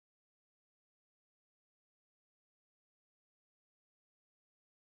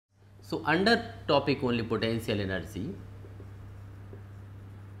So under topic only potential energy,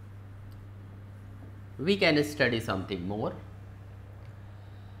 we can study something more.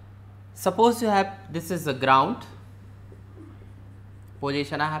 Suppose you have, this is the ground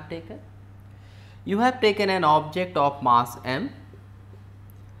position I have taken. You have taken an object of mass m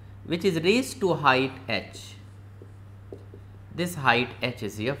which is raised to height h. This height h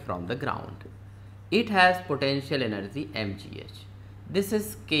is here from the ground. It has potential energy mgh. This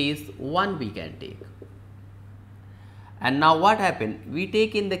is case 1 we can take. And now what happened? We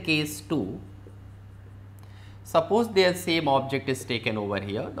take in the case 2. Suppose their same object is taken over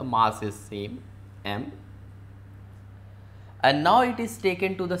here, the mass is same m, and now it is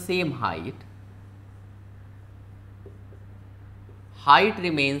taken to the same height. Height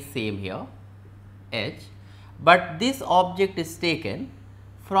remains same here h, but this object is taken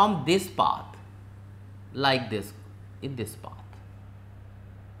from this path, like this, in this path.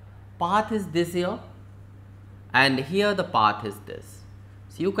 Path is this here, and here the path is this.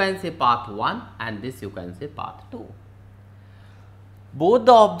 So you can say path 1 and this you can say path 2. Both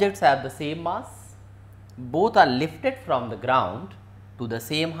the objects have the same mass, both are lifted from the ground to the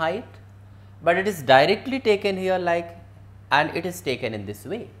same height, but it is directly taken here like, and it is taken in this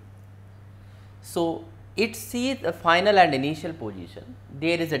way. So it sees the final and initial position,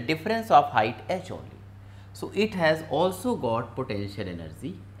 there is a difference of height h only. So it has also got potential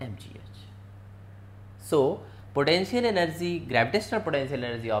energy mgh. So potential energy, gravitational potential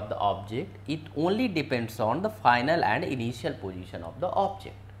energy of the object, it only depends on the final and initial position of the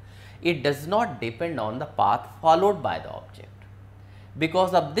object. It does not depend on the path followed by the object.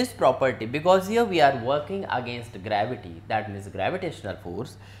 Because of this property, because here we are working against gravity, that means gravitational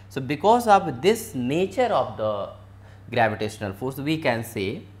force. So because of this nature of the gravitational force, we can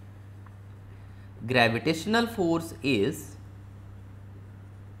say gravitational force is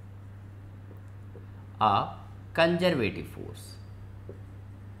a conservative force.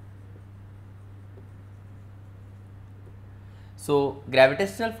 So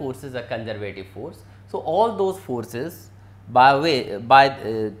gravitational force is a conservative force. So all those forces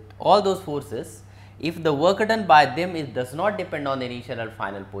if the work done by them does not depend on the initial or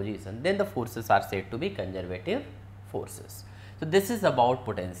final position, then the forces are said to be conservative forces. So this is about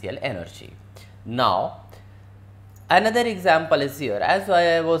potential energy. Now another example is here, as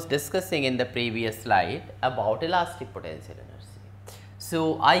I was discussing in the previous slide about elastic potential energy.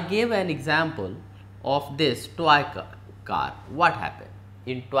 So I gave an example of this toy car. What happened?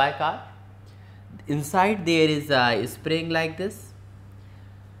 In toy car, inside there is a spring like this.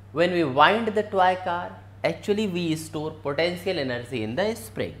 When we wind the toy car, actually we store potential energy in the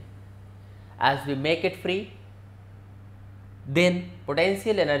spring. As we make it free, then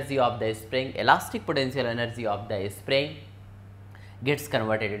potential energy of the spring, elastic potential energy of the spring gets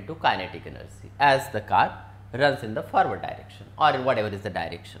converted into kinetic energy as the car runs in the forward direction or whatever is the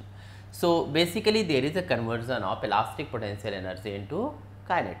direction. So basically there is a conversion of elastic potential energy into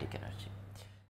kinetic energy.